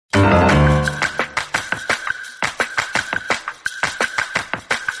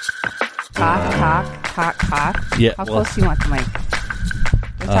talk. Yeah. How close do you want the mic?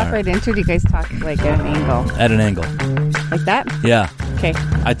 We talk right into it. Do you guys talk like at an angle? At an angle. Like that? Yeah. Okay.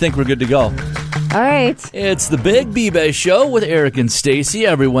 I think we're good to go. All right. It's the Big B-Bay Show with Eric and Stacy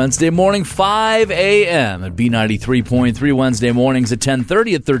every Wednesday morning, 5 a.m. at B93.3 Wednesday mornings at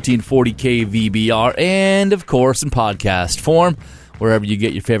 10:30 at 1340 KVBR, and, of course, in podcast form, wherever you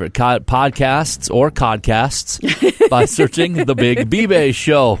get your favorite podcasts or codcasts by searching The Big B-Bay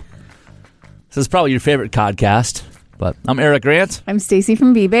Show. This is probably your favorite codcast, but I'm Eric Grant. I'm Stacy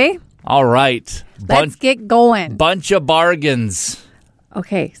from B-Bay. All right. Let's get going. Bunch of bargains.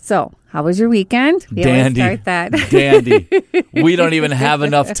 Okay, so how was your weekend? We Dandy. always start that. Dandy. We don't even have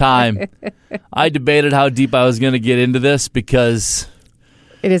enough time. I debated how deep I was going to get into this because...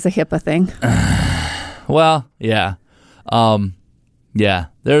 It is a HIPAA thing. Well, yeah. Yeah.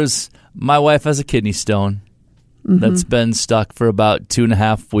 My wife has a kidney stone that's been stuck for about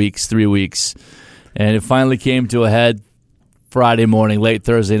 2.5 weeks, 3 weeks. And it finally came to a head Friday morning, late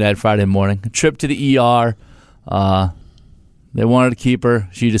Thursday night, Friday morning. A trip to the ER. They wanted to keep her.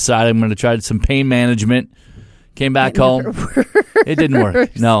 She decided I'm going to try some pain management. Came back home. It didn't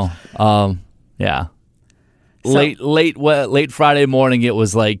work. No. Yeah. So, Late Friday morning, it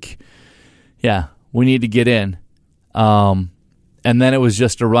was like, yeah, we need to get in. And then it was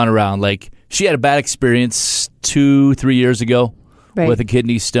just a runaround. Like, she had a bad experience 2-3 years ago with a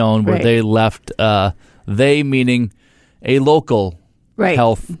kidney stone where they left, they meaning a local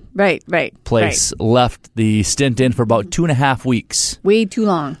health place left the stint in for about 2.5 weeks. Way too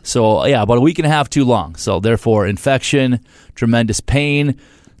long. So, yeah, about a week and a half too long. So, therefore, infection, tremendous pain.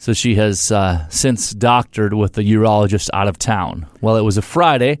 So, she has since doctored with the urologist out of town. Well, it was a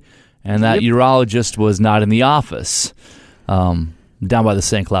Friday, and that urologist was not in the office down by the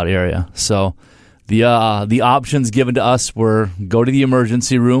St. Cloud area. So, the options given to us were go to the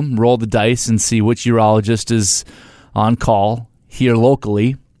emergency room, roll the dice, and see which urologist is on call here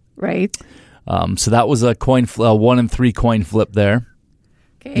locally. Right. So that was a 1 in 3 coin flip there.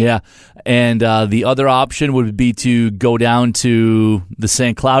 Okay. Yeah. And the other option would be to go down to the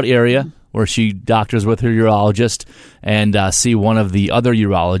St. Cloud area where she doctors with her urologist and see one of the other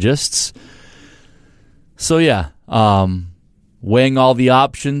urologists. So, yeah. Weighing all the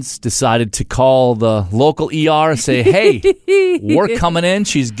options, decided to call the local ER and say, hey, we're coming in.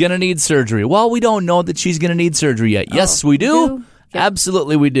 She's going to need surgery. Well, we don't know that she's going to need surgery yet. Yes, we do. Yep.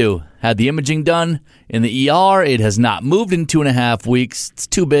 Absolutely, we do. Had the imaging done in the ER. It has not moved in 2.5 weeks. It's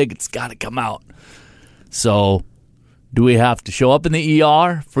too big. It's got to come out. So, do we have to show up in the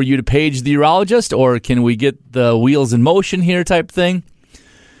ER for you to page the urologist, or can we get the wheels in motion here type thing?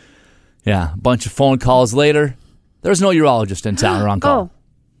 Yeah, a bunch of phone calls later. There's no urologist in town or on call.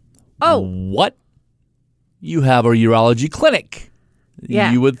 Oh. What? You have a urology clinic.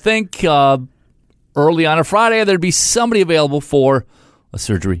 Yeah. You would think early on a Friday there'd be somebody available for a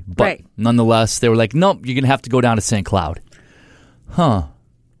surgery. But nonetheless, they were like, nope, you're going to have to go down to St. Cloud. Huh.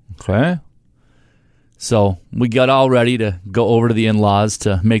 Okay. So we got all ready to go over to the in-laws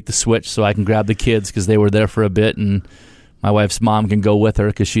to make the switch so I can grab the kids because they were there for a bit, and my wife's mom can go with her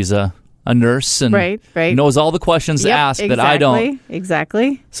because she's a nurse and knows all the questions to ask that I don't.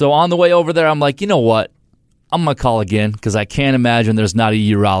 Exactly. So on the way over there, I'm like, you know what? I'm going to call again because I can't imagine there's not a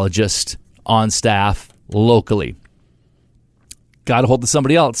urologist on staff locally. Got a hold of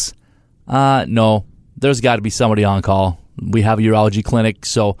somebody else. No, there's got to be somebody on call. We have a urology clinic,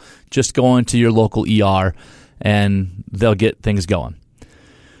 so just go into your local ER and they'll get things going.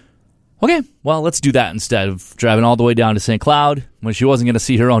 Okay, well, let's do that instead of driving all the way down to St. Cloud when she wasn't going to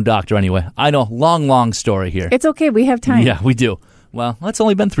see her own doctor anyway. I know, long story here. It's okay, we have time. Yeah, we do. Well, it's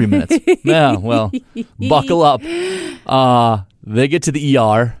only been 3 minutes. Yeah, well, buckle up. They get to the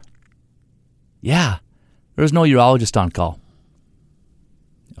ER. Yeah, there's no urologist on call.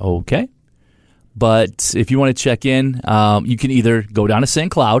 Okay. But if you want to check in, you can either go down to St.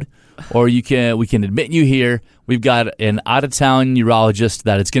 Cloud or we can admit you here. We've got an out-of-town urologist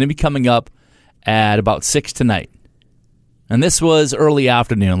that is going to be coming up at about 6 tonight. And this was early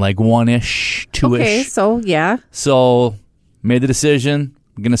afternoon, like 1-ish, 2-ish. Okay, so, yeah. So, made the decision.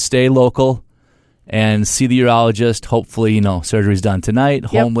 I'm going to stay local and see the urologist. Hopefully, surgery's done tonight,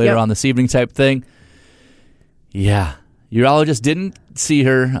 home later on this evening type thing. Yeah. Urologist didn't see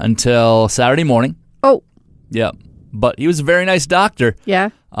her until Saturday morning. Oh. Yeah. But he was a very nice doctor. Yeah.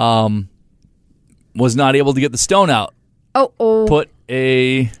 Was not able to get the stone out. Oh. Put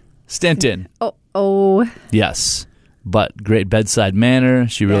a stent in. Oh. Yes. But great bedside manner.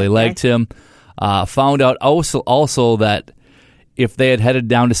 She really liked him. Found out also that if they had headed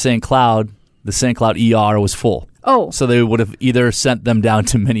down to St. Cloud, the St. Cloud ER was full. Oh. So they would have either sent them down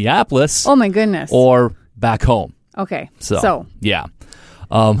to Minneapolis Oh, my goodness. or back home. Okay. So yeah.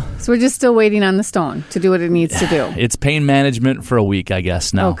 So we're just still waiting on the stone to do what it needs to do. It's pain management for a week, I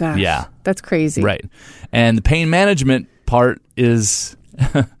guess, now. Oh, gosh. Yeah. That's crazy. Right. And the pain management part is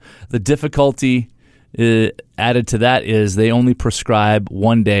the difficulty added to that is they only prescribe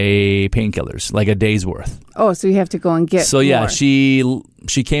 1 day painkillers, like a day's worth. Oh, so you have to go and get So yeah, more.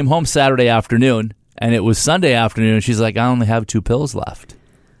 she came home Saturday afternoon, and it was Sunday afternoon. She's like, I only have 2 pills left.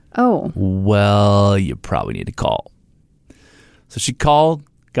 Oh. Well, you probably need to call. So she called,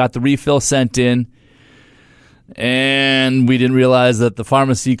 got the refill sent in, and we didn't realize that the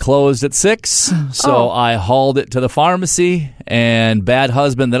pharmacy closed at 6. So I hauled it to the pharmacy, and bad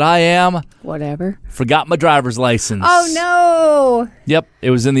husband that I am, Whatever. forgot my driver's license. Oh, no. Yep,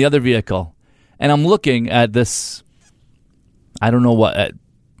 it was in the other vehicle. And I'm looking at this, I don't know what,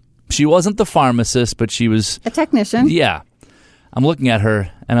 she wasn't the pharmacist, but she was, A technician. yeah. I'm looking at her,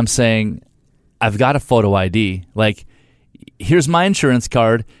 and I'm saying, I've got a photo ID. Like, here's my insurance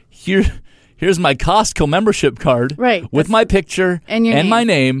card. Here's my Costco membership card. Right. With my picture And your name. my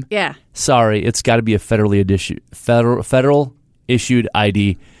name. Yeah. Sorry, it's got to be a federal issued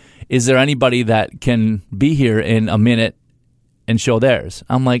ID. Is there anybody that can be here in a minute and show theirs?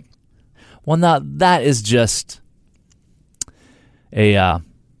 I'm like, well, now that is just a.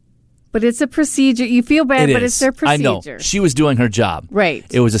 But it's a procedure. You feel bad, but it's their procedure. I know. She was doing her job. Right.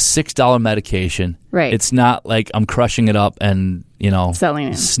 It was a $6 medication. Right. It's not like I'm crushing it up and, Selling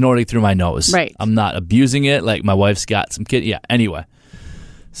it. snorting through my nose. Right. I'm not abusing it like my wife's got some kid. Yeah, anyway.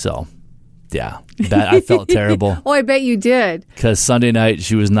 So, yeah. That I felt terrible Oh, I bet you did. because Sunday night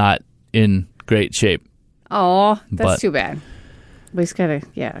she was not in great shape. Oh, that's But- too bad. We just gotta,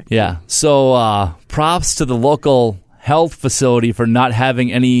 yeah. Yeah. So, props to the local health facility for not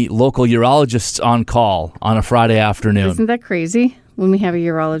having any local urologists on call on a Friday afternoon. Isn't that crazy when we have a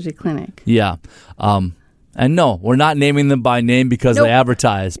urology clinic? Yeah. And no, we're not naming them by name because Nope. they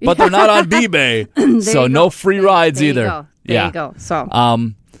advertise, but they're not on eBay. So you no go. free rides There either. You go. There yeah. you go.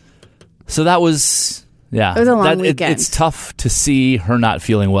 So, So that was, yeah. It was a long weekend. It's tough to see her not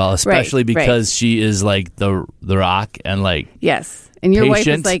feeling well, especially Right. because she is like the rock and like, yes. And your wife is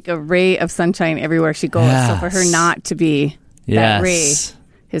Patient. like a ray of sunshine everywhere she goes. So for her Yes. not to be that ray yes.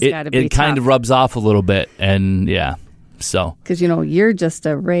 has got to be It kind of rubs off a little bit. And yeah. So because, you're just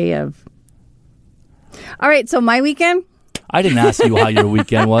a ray of. All right. So my weekend. I didn't ask you how your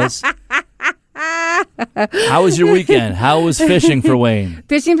weekend was. How was your weekend? How was fishing for Wayne?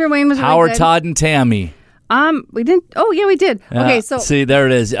 Fishing for Wayne was How really are good. Todd and Tammy? We didn't. Oh, yeah, we did. Okay, so see, there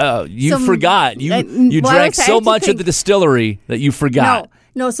it is. You So, forgot. You well, drank I so had to much think. at the distillery that you forgot.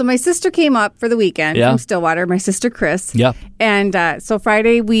 no. So my sister came up for the weekend Yeah. from Stillwater. My sister Chris. Yeah. And so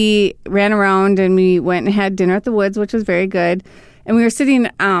Friday we ran around and we went and had dinner at the Woods, which was very good. And we were sitting.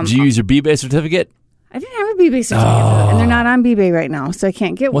 Did you use your B-Bay certificate? I didn't have a B-Bay certificate, and they're not on B-Bay right now, so I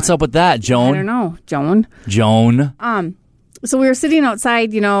can't get What's one. up with that, Joan? I don't know, Joan. Joan. So we were sitting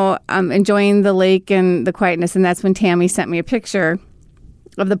outside, enjoying the lake and the quietness, and that's when Tammy sent me a picture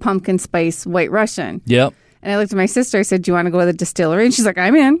of the pumpkin spice White Russian. Yep. And I looked at my sister. I said, "Do you want to go to the distillery?" And she's like,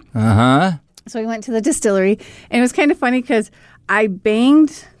 "I'm in." Uh-huh. So we went to the distillery, and it was kind of funny because I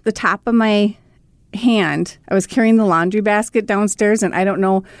banged the top of my hand. I was carrying the laundry basket downstairs, and I don't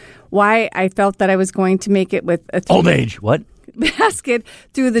know why I felt that I was going to make it with a Old age. What? basket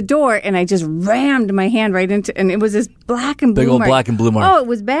through the door, and I just rammed my hand right into, and it was this black and blue Big old mark. black and blue mark. Oh, it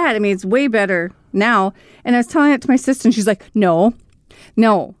was bad. I mean, it's way better now. And I was telling it to my sister, and she's like, no,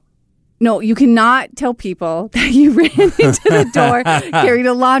 you cannot tell people that you ran into the door, carried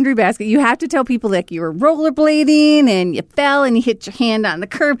a laundry basket. You have to tell people like you were rollerblading and you fell and you hit your hand on the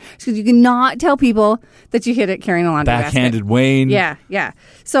curb. Because you cannot tell people that you hit it carrying a laundry basket. Backhanded Wayne. Yeah.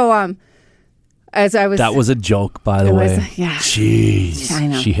 So, as I was... That was a joke, by the It way. was, yeah. Jeez. I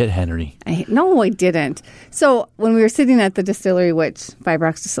know. She hit Henry. No, I didn't. So when we were sitting at the distillery, which Five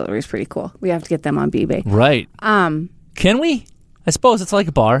Rocks Distillery is pretty cool. We have to get them on B-Bay. Right. Can we? I suppose it's like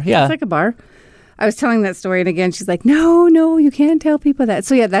a bar. Yeah. It's like a bar. I was telling that story, and again, she's like, no, you can't tell people that.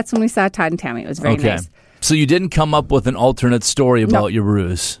 So yeah, that's when we saw Todd and Tammy. It was very nice. So you didn't come up with an alternate story about your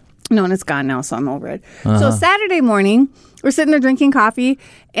ruse. No, and it's gone now, so I'm over it. So Saturday morning, we're sitting there drinking coffee,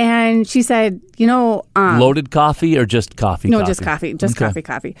 and she said, Loaded coffee or just coffee? no, just coffee,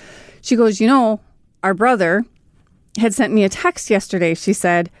 coffee. She goes, our brother had sent me a text yesterday, she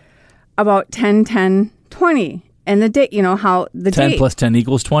said, about 10-10-20. And the date, how the 10 date. plus 10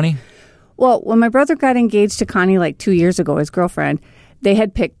 equals 20? Well, when my brother got engaged to Connie like 2 years ago, his girlfriend, they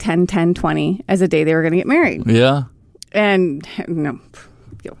had picked 10-10-20 as a day they were going to get married. Yeah. And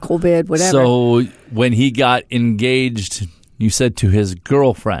COVID, whatever. So when he got engaged, you said to his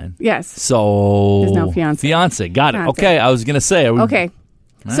girlfriend. Yes. So his now fiance. Fiance. Got it. Fiance. Okay. I was going to say. Okay.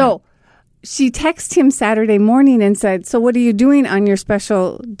 So she texted him Saturday morning and said, so what are you doing on your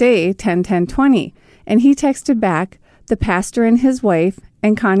special day, 10/10/20? And he texted back, the pastor and his wife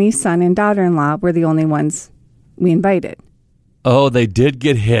and Connie's son and daughter-in-law were the only ones we invited. Oh, they did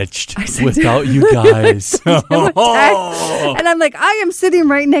get hitched without you guys. And I'm like, I am sitting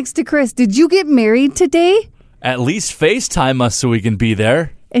right next to Chris. Did you get married today? At least FaceTime us so we can be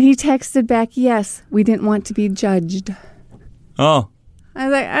there. And he texted back, yes, we didn't want to be judged. Oh. I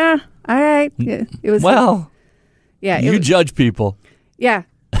was like, all right. Yeah, it was you judge people. Yeah.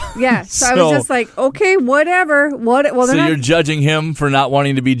 Yeah. So I was just like, okay, whatever. So you're judging him for not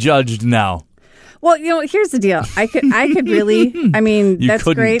wanting to be judged now. Well, here's the deal. I could really, I mean, that's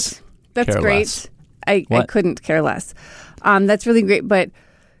great. That's great. Less. I couldn't care less. That's really great. But,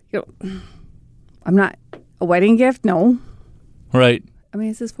 I'm not a wedding gift. No. Right. I mean,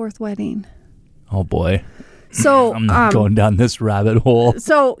 it's his fourth wedding. Oh, boy. So I'm not going down this rabbit hole.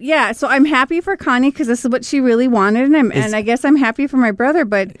 So I'm happy for Connie because this is what she really wanted, and I guess I'm happy for my brother.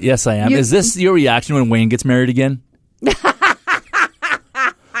 But yes, I am. Is this your reaction when Wayne gets married again?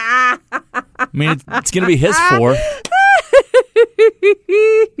 I mean, it's going to be his fourth.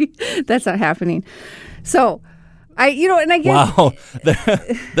 That's not happening. So and I guess wow,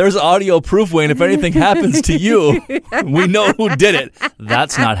 there's audio proof, Wayne. If anything happens to you, we know who did it.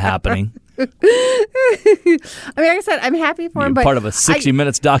 That's not happening. I mean, like I said, I'm happy for him, but part of a 60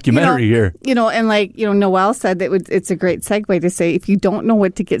 minutes documentary here. And Noelle said that it's a great segue to say if you don't know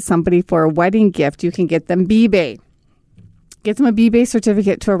what to get somebody for a wedding gift, you can get them B-Bay. Get them a B-Bay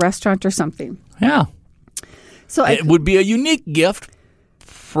certificate to a restaurant or something. Yeah. So it would be a unique gift,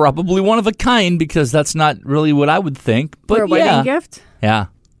 probably one of a kind, because that's not really what I would think. But for a wedding gift? Yeah.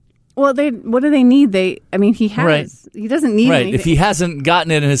 Well, what do they need? He has. Right. He doesn't need anything. If he hasn't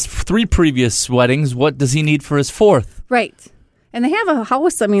gotten it in his 3 previous weddings, what does he need for his 4th? Right. And they have a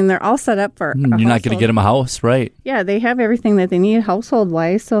house. I mean, they're all set up for You're not going to get him a house, right? Yeah, they have everything that they need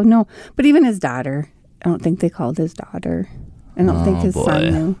household-wise, so no. But even his daughter, I don't think they called his daughter. I don't think his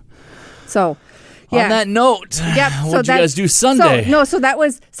son knew. So, yeah. On that note, what did you guys do Sunday? So that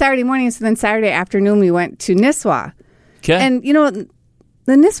was Saturday morning. So then Saturday afternoon, we went to Nisswa. Okay. And,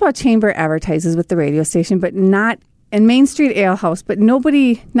 the Nisswa Chamber advertises with the radio station, but not in Main Street Ale House, but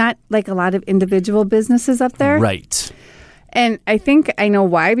not like a lot of individual businesses up there. Right. And I think I know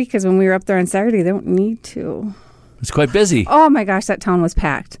why, because when we were up there on Saturday, they don't need to. It's quite busy. Oh, my gosh, that town was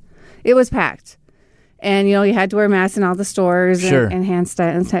packed. It was packed. And, you had to wear masks in all the stores and hand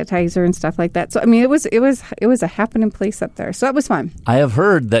sanitizer and stuff like that. So, I mean, it was a happening place up there. So that was fun. I have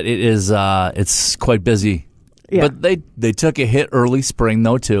heard that it is it's quite busy. Yeah. But they took a hit early spring,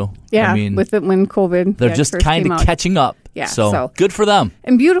 though, too. Yeah, I mean, when COVID they're just kind of catching up. Yeah, so good for them.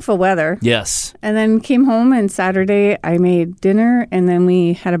 And beautiful weather. Yes. And then came home, and Saturday I made dinner, and then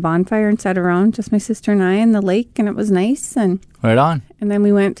we had a bonfire and sat around, just my sister and I, in the lake, and it was nice. And right on. And then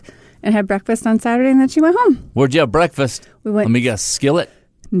we went and had breakfast on Saturday, and then she went home. Where'd you have breakfast? We went. Let me guess, Skillet?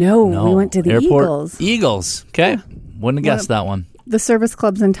 No, we went to the Airport? Eagles. Eagles. Okay. Yeah. Wouldn't have guessed that one. The service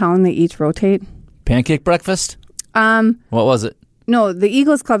clubs in town, they each rotate. Pancake breakfast? What was it? No, the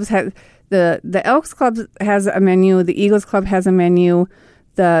Eagles clubs have the Elks Club has a menu. The Eagles Club has a menu.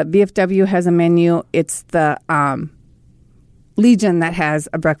 The VFW has a menu. It's the Legion that has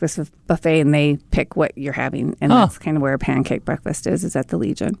a breakfast buffet, and they pick what you're having, and that's kind of where a pancake breakfast is at the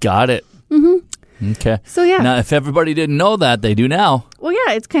Legion. Got it. Mm-hmm. Okay. So yeah. Now, if everybody didn't know that, they do now. Well,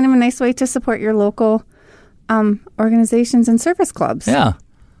 yeah, it's kind of a nice way to support your local organizations and service clubs. Yeah.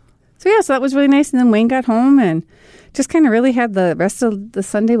 So that was really nice. And then Wayne got home and just kind of really had the rest of the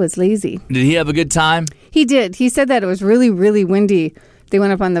Sunday was lazy. Did he have a good time? He did. He said that it was really, really windy. They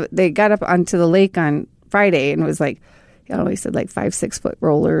got up onto the lake on Friday, and it was like, he said like 5-6 foot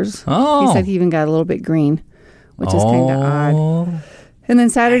rollers. Oh. He said he even got a little bit green, which is kind of odd. And then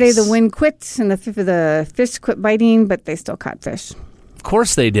Saturday the wind quit and the fish quit biting, but they still caught fish. Of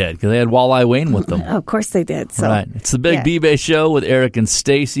course they did, because they had Walleye Wayne with them. Of course they did. So. Right. It's the Big B-Bay Show with Eric and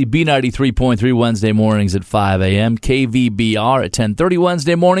Stacy. B93.3 Wednesday mornings at 5 a.m. KVBR at 10:30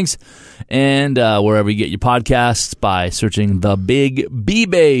 Wednesday mornings. And wherever you get your podcasts by searching the Big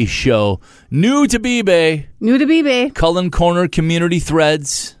B-Bay Show. New to B-Bay. Cullen Corner Community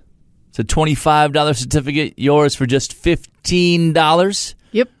Threads. It's a $25 certificate. Yours for just $15.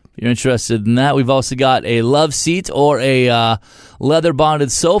 Yep. If you're interested in that, we've also got a love seat or a leather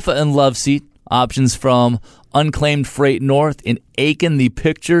bonded sofa and love seat Options from Unclaimed Freight North in Aiken. The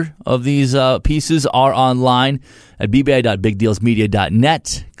picture of these pieces are online at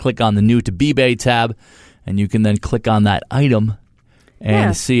bbay.bigdealsmedia.net. Click on the New to eBay tab, and you can then click on that item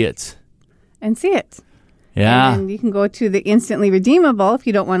and see it. And see it. Yeah. And then you can go to the instantly redeemable if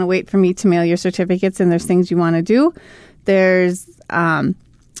you don't want to wait for me to mail your certificates and there's things you want to do. There's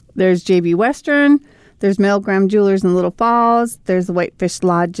JB Western. There's Milgram Jewelers in Little Falls. There's the Whitefish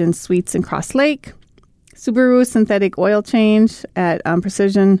Lodge and Suites in Cross Lake. Subaru Synthetic Oil Change at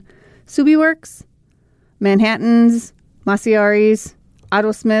Precision Subi Works. Manhattan's, Masiari's,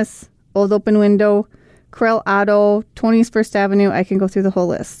 Auto Smith's, Old Open Window, Corel Auto, Tony's First Avenue. I can go through the whole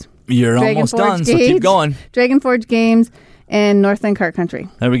list. You're almost done, so keep going. Dragon Forge Games and Northland Kart Country.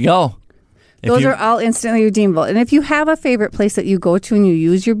 There we go. Those are all instantly redeemable. And if you have a favorite place that you go to and you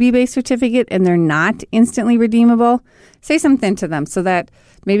use your B-Bay certificate and they're not instantly redeemable, say something to them so that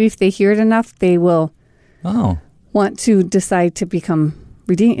maybe if they hear it enough, they will want to decide to become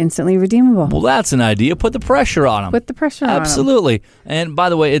instantly redeemable. Well, that's an idea. Put the pressure on them. Put the pressure on them. Absolutely. And by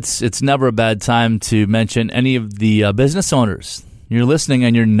the way, it's never a bad time to mention any of the business owners. You're listening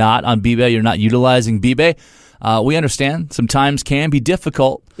and you're not on B-Bay, you're not utilizing B-Bay. We understand some times can be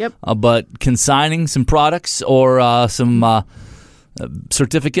difficult, but consigning some products or some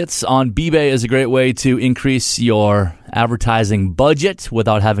certificates on B-Bay is a great way to increase your advertising budget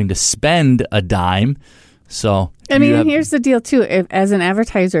without having to spend a dime. So, I mean, here's the deal, too. As an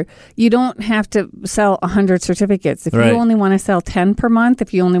advertiser, you don't have to sell 100 certificates. If you only want to sell 10 per month,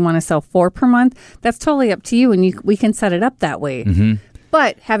 if you only want to sell 4 per month, that's totally up to you, and we can set it up that way. Mm-hmm.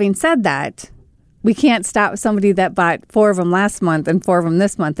 But having said that, we can't stop somebody that bought 4 of them last month and 4 of them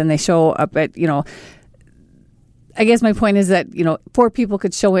this month, and they show up at, I guess my point is that, 4 people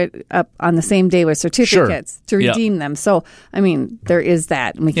could show it up on the same day with certificates to redeem them. So, I mean, there is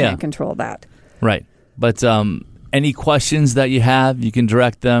that, and we can't control that. Right. But any questions that you have, you can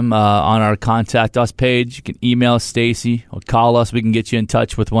direct them on our Contact Us page. You can email Stacy or call us. We can get you in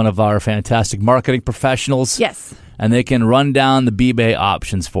touch with one of our fantastic marketing professionals. Yes. And they can run down the B-Bay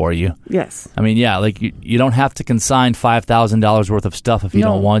options for you. Yes. I mean, like you don't have to consign $5,000 worth of stuff if you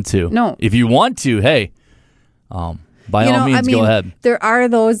don't want to. No. If you want to, hey, by all means, go ahead. There are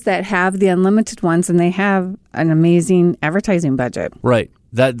those that have the unlimited ones, and they have an amazing advertising budget. Right.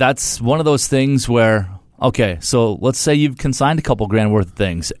 That's one of those things where, okay, so let's say you've consigned a couple grand worth of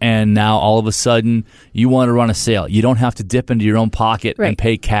things, and now all of a sudden you want to run a sale. You don't have to dip into your own pocket and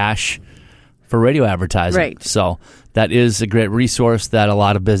pay cash for radio advertising. Right. So that is a great resource that a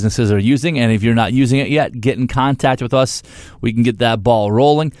lot of businesses are using, and if you're not using it yet, get in contact with us. We can get that ball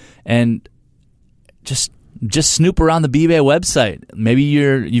rolling, and just snoop around the B-Bay website. Maybe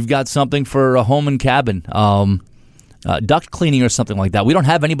you've got something for a home and cabin. Duct cleaning or something like that. We don't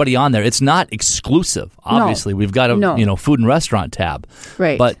have anybody on there. It's not exclusive. Obviously, we've got a food and restaurant tab.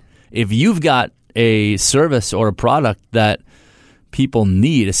 Right. But if you've got a service or a product that people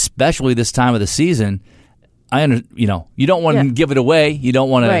need, especially this time of the season, you don't want to give it away. You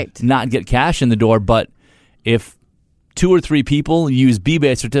don't want to not get cash in the door. But if 2 or 3 people use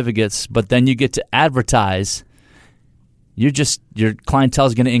B-Bay certificates, but then you get to advertise, your clientele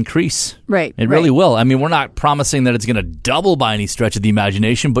is going to increase. Right. It really will. I mean, we're not promising that it's going to double by any stretch of the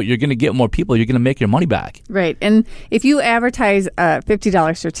imagination, but you're going to get more people. You're going to make your money back. Right. And if you advertise a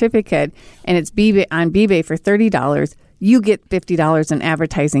 $50 certificate and it's on B-Bay for $30, you get $50 in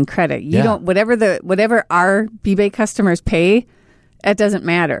advertising credit. You don't whatever our B-Bay customers pay, it doesn't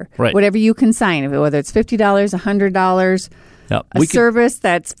matter. Right. Whatever you consign, whether it's $50, $100. Service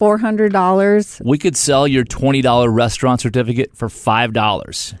that's $400. We could sell your $20 restaurant certificate for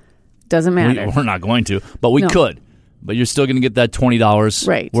 $5. Doesn't matter. We're not going to, but we could. But you're still going to get that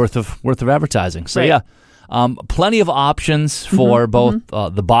 $20 worth of advertising. So plenty of options for both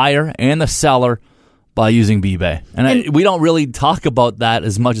the buyer and the seller by using B-Bay. And we don't really talk about that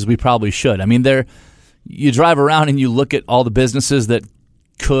as much as we probably should. I mean, you drive around and you look at all the businesses that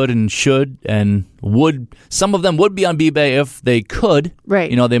could and should and would. Some of them would be on B-Bay if they could. Right.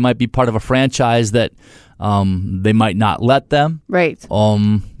 They might be part of a franchise that they might not let them. Right.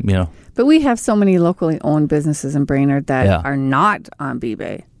 But we have so many locally owned businesses in Brainerd that are not on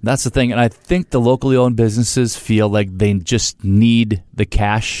B-Bay. That's the thing. And I think the locally owned businesses feel like they just need the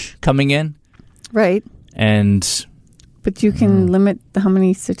cash coming in. Right. But you can limit how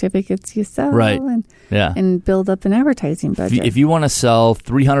many certificates you sell and build up an advertising budget. If you want to sell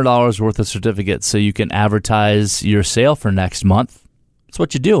 $300 worth of certificates so you can advertise your sale for next month, that's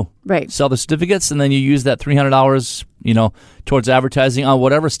what you do. Right. Sell the certificates, and then you use that $300, towards advertising on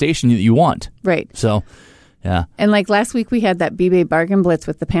whatever station that you want. Right. So Yeah. And like last week, we had that B-Bay bargain blitz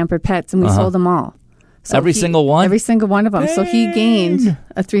with the Pampered Pets, and we sold them all. So Every single one? Every single one of them. Dang. So he gained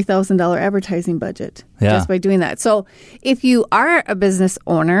a $3,000 advertising budget just by doing that. So if you are a business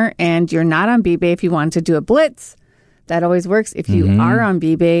owner and you're not on B-Bay, if you want to do a blitz, that always works. If you are on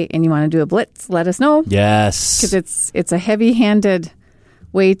B-Bay and you want to do a blitz, let us know. Yes. Because it's a heavy-handed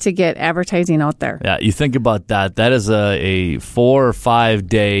way to get advertising out there. Yeah, you think about that. That is a 4 or 5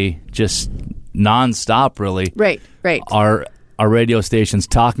 day just nonstop, really. Right. Our radio stations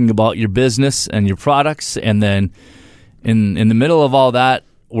talking about your business and your products, and then in the middle of all that,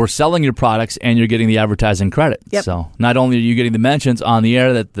 we're selling your products and you're getting the advertising credit. Yep. So not only are you getting the mentions on the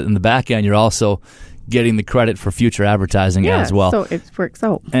air, that in the back end, you're also getting the credit for future advertising as well. So it works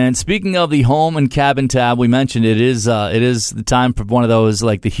out. And speaking of the home and cabin tab, we mentioned it is the time for one of those,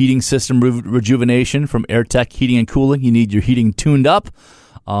 like the heating system rejuvenation from AirTech Heating and Cooling. You need your heating tuned up.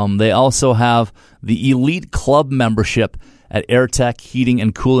 They also have the Elite Club membership at AirTech Heating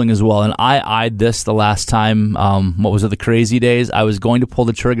and Cooling as well. And I eyed this the last time, what was it, the crazy days? I was going to pull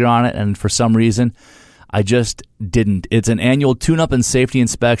the trigger on it, and for some reason, I just didn't. It's an annual tune-up and safety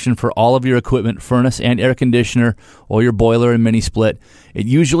inspection for all of your equipment, furnace and air conditioner, or your boiler and mini-split. It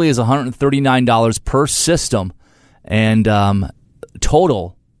usually is $139 per system, and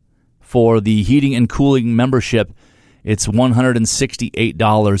total for the heating and cooling membership, it's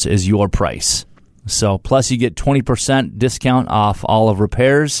 $168 is your price. So plus you get 20% discount off all of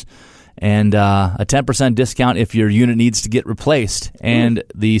repairs, and a 10% discount if your unit needs to get replaced. And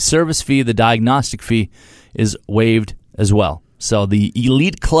the service fee, the diagnostic fee, is waived as well. So the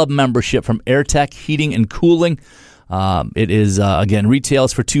Elite Club membership from AirTech Heating and Cooling, it is, again,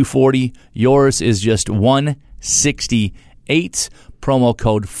 retails for $240. Yours is just $168. Promo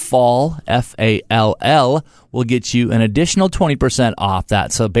code FALL, F-A-L-L, will get you an additional 20% off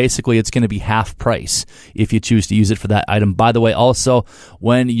that. So basically, it's going to be half price if you choose to use it for that item. By the way, also,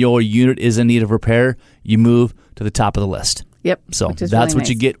 when your unit is in need of repair, you move to the top of the list. Yep. So that's really what nice.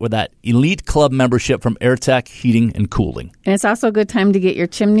 you get with that Elite Club membership from AirTech Heating and Cooling. And it's also a good time to get your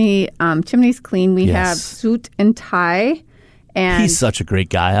chimneys clean. We have Suit and Tie. And he's such a great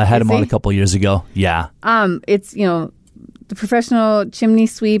guy. I had him on a couple years ago. Yeah. It's, the professional chimney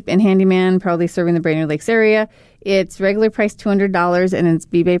sweep and handyman, proudly serving the Brainerd Lakes area. It's regular price $200, and it's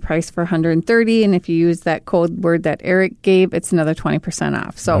B-Bay price for $130. And if you use that code word that Eric gave, it's another 20%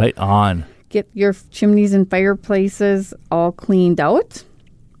 off. So right on. Get your chimneys and fireplaces all cleaned out.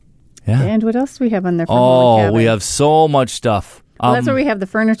 Yeah. And what else do we have on there for home and cabin? We have so much stuff. Well, that's where we have the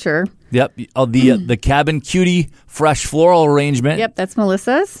furniture. Yep. The Cabin Cutie fresh floral arrangement. Yep, that's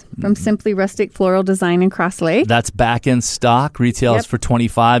Melissa's from Simply Rustic Floral Design in Cross Lake. That's back in stock. Retails for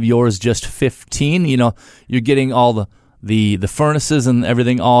 $25. Yours just $15. You're getting all the furnaces and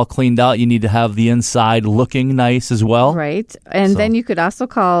everything all cleaned out. You need to have the inside looking nice as well. Right. And then you could also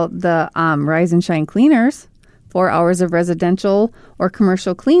call the Rise and Shine Cleaners, 4 hours of residential or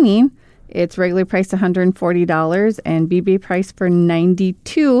commercial cleaning. It's regular price $140 and B-Bay price for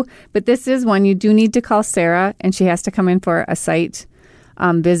 $92. But this is one you do need to call Sarah, and she has to come in for a site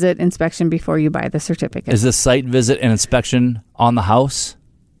visit inspection before you buy the certificate. Is the site visit and inspection on the house,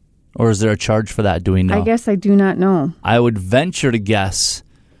 or is there a charge for that? Do we know? I guess I do not know. I would venture to guess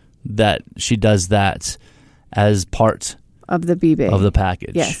that she does that as part of the B-Bay of the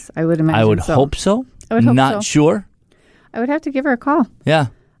package. Yes, I would imagine. I would hope so. I would hope Not sure. I would have to give her a call. Yeah.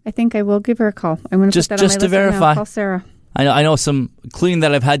 I think I will give her a call. I'm going to put that on my list to verify. right now. Call Sarah. I know some cleaning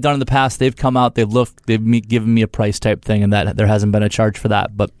that I've had done in the past. They've come out, they've looked, they've given me a price type thing, and that there hasn't been a charge for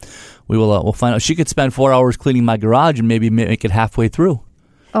that. But we will we'll find out. She could spend 4 hours cleaning my garage and maybe make it halfway through.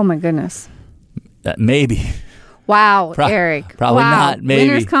 Oh my goodness! Maybe. Wow, Eric. Probably not. Maybe.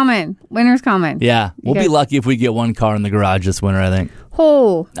 Winter's coming. Yeah, we'll be lucky if we get one car in the garage this winter, I think.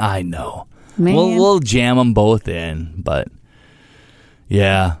 Oh, I know. Man. We'll jam them both in, but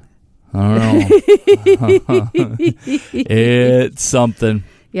yeah. I don't know. It's something.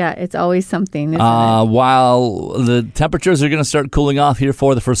 Yeah, it's always something, isn't it? While the temperatures are going to start cooling off here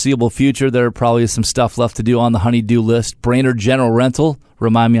for the foreseeable future, there are probably some stuff left to do on the honey-do list. Brainerd General Rental.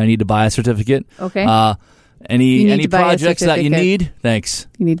 Remind me I need to buy a certificate. Okay. Any projects that you need? Thanks.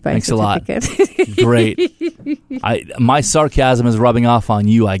 You need to buy Thanks a certificate. A lot. Great. My sarcasm is rubbing off on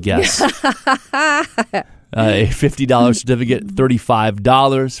you, I guess. A $50 certificate,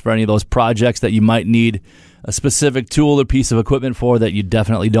 $35 for any of those projects that you might need a specific tool or piece of equipment for that you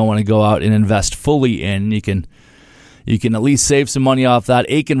definitely don't want to go out and invest fully in. You can You can at least save some money off that.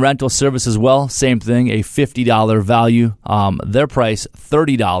 Aiken Rental Service as well, same thing, a $50 value. Their price,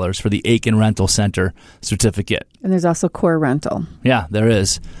 $30 for the Aiken Rental Center certificate. And there's also Core Rental. Yeah, there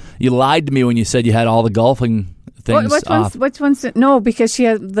is. You lied to me when you said you had all the golfing things off. Which ones? No, because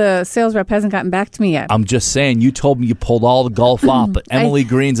the sales rep hasn't gotten back to me yet. I'm just saying, you told me you pulled all the golf off, but Emily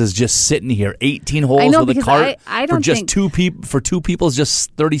Greens is just sitting here, 18 holes with a cart I don't for just two people is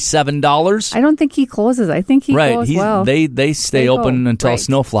just $37. I don't think he closes. I think he goes Right. well. They stay open until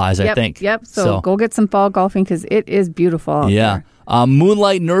snow flies, I think. Yep. So go get some fall golfing because it is beautiful out there.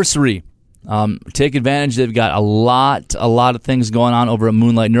 Moonlight Nursery. Take advantage. They've got a lot of things going on over at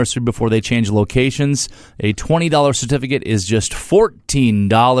Moonlight Nursery before they change locations. A $20 certificate is just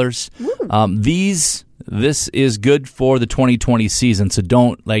 $14. This is good for the 2020 season, so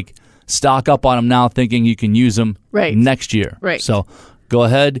don't stock up on them now thinking you can use them next year. Right. So go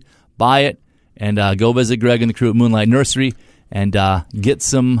ahead, buy it, and go visit Greg and the crew at Moonlight Nursery and get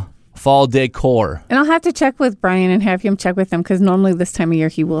some fall decor. And I'll have to check with Brian and have him check with them because normally this time of year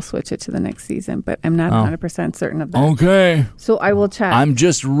he will switch it to the next season, but I'm not 100% certain of that. Okay. So I will check. I'm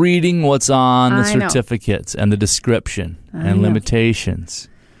just reading what's on the certificates and the description and limitations.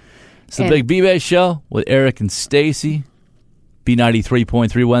 It's the Big B-Bay Show with Eric and Stacy.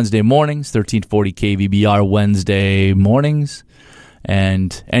 B93.3 Wednesday mornings, 1340 KVBR Wednesday mornings,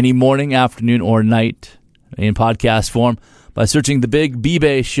 and any morning, afternoon, or night in podcast form by searching the Big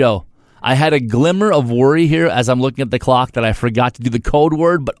B-Bay Show. I had a glimmer of worry here as I'm looking at the clock that I forgot to do the code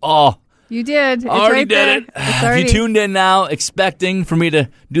word, but you did. It's already did it. If you tuned in now expecting for me to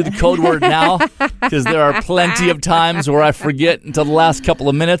do the code word now, because there are plenty of times where I forget until the last couple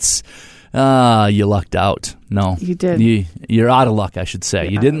of minutes, you lucked out. No. You did. You're out of luck, I should say.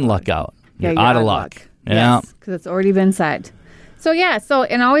 You didn't luck out. You're out of luck. Yeah. Yes, because it's already been said. So,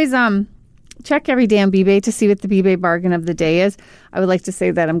 and always check every day on B-Bay to see what the B-Bay bargain of the day is. I would like to say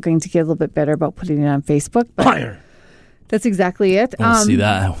that I'm going to get a little bit better about putting it on Facebook. But Fire. That's exactly it. We'll see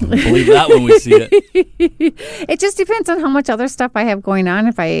that. We'll believe that when we see it. It just depends on how much other stuff I have going on.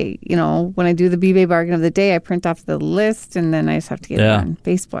 If I, when I do the B-Bay bargain of the day, I print off the list and then I just have to get it on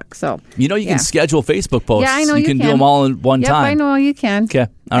Facebook. So you can schedule Facebook posts. Yeah, I know you can do them all in one time. I know you can. Okay.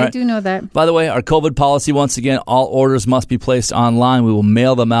 All right. I do know that. By the way, our COVID policy, once again, all orders must be placed online. We will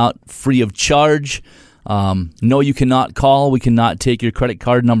mail them out free of charge. No, you cannot call. We cannot take your credit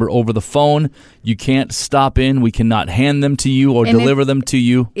card number over the phone. You can't stop in. We cannot hand them to you or deliver them to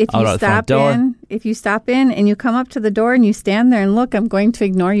you out the front door. If you stop in and you come up to the door and you stand there and look, I'm going to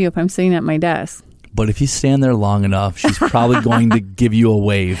ignore you if I'm sitting at my desk. But if you stand there long enough, she's probably going to give you a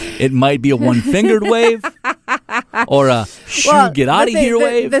wave. It might be a one-fingered wave or a get out of here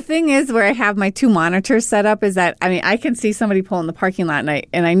wave. The thing is where I have my two monitors set up is that, I can see somebody pull in the parking lot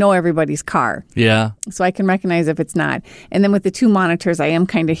and I know everybody's car. Yeah. So I can recognize if it's not. And then with the two monitors, I am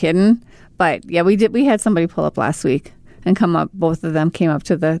kind of hidden. But yeah, we had somebody pull up last week and come up. Both of them came up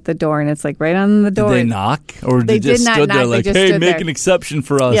to the door and it's right on the door. Did they knock? Or they just did stood not there knock. hey, make an exception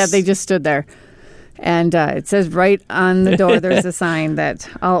for us. Yeah, they just stood there. And it says right on the door, there's a sign that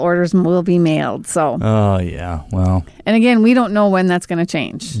all orders will be mailed. So. Oh, yeah. Well. And again, we don't know when that's going to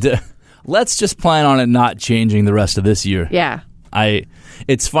change. Let's just plan on it not changing the rest of this year. Yeah.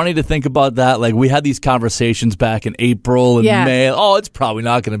 It's funny to think about that. We had these conversations back in April and May. Oh, it's probably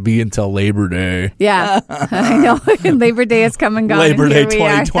not going to be until Labor Day. Yeah, I know. Labor Day is come and gone. Labor Day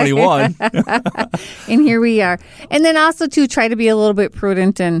 2021. And here we are. And then also to try to be a little bit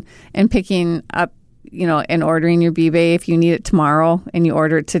prudent and picking up, and ordering your B-Bay if you need it tomorrow and you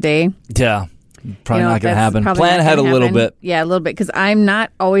order it today. Yeah. Probably not going to happen. Plan ahead a little bit. Yeah, a little bit, because I'm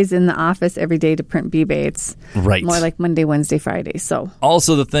not always in the office every day to print B-Bay. It's more like Monday, Wednesday, Friday. So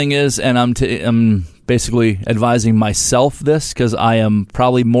also the thing is, and I'm basically advising myself this because I am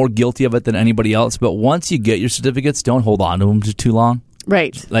probably more guilty of it than anybody else. But once you get your certificates, don't hold on to them too long.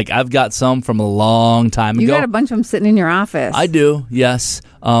 Right. I've got some from a long time ago. You got a bunch of them sitting in your office. I do, yes.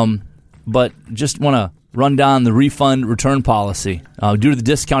 But just want to run down the refund return policy. Due to the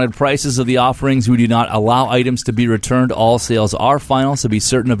discounted prices of the offerings, we do not allow items to be returned. All sales are final, so be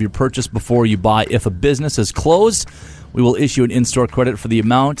certain of your purchase before you buy. If a business is closed, we will issue an in-store credit for the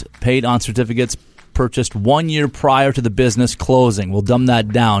amount paid on certificates purchased 1 year prior to the business closing. We'll dumb that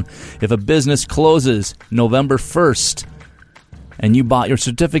down. If a business closes November 1st and you bought your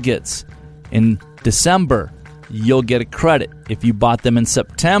certificates in December, you'll get a credit. If you bought them in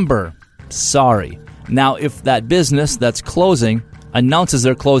September, sorry. Now, if that business that's closing announces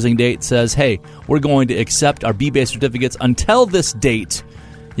their closing date, says, hey, we're going to accept our B-Bay certificates until this date,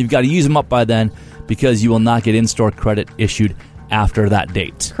 you've got to use them up by then because you will not get in-store credit issued after that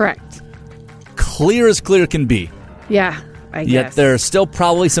date. Correct. Clear as clear can be. Yeah, I guess. Yet there are still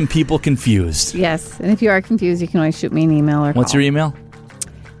probably some people confused. Yes, and if you are confused, you can always shoot me an email or What's call. your email?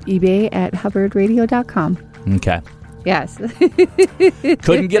 eBay@hubbardradio.com. Okay. Yes.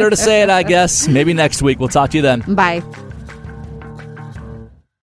 Couldn't get her to say it, I guess. Maybe next week. We'll talk to you then. Bye.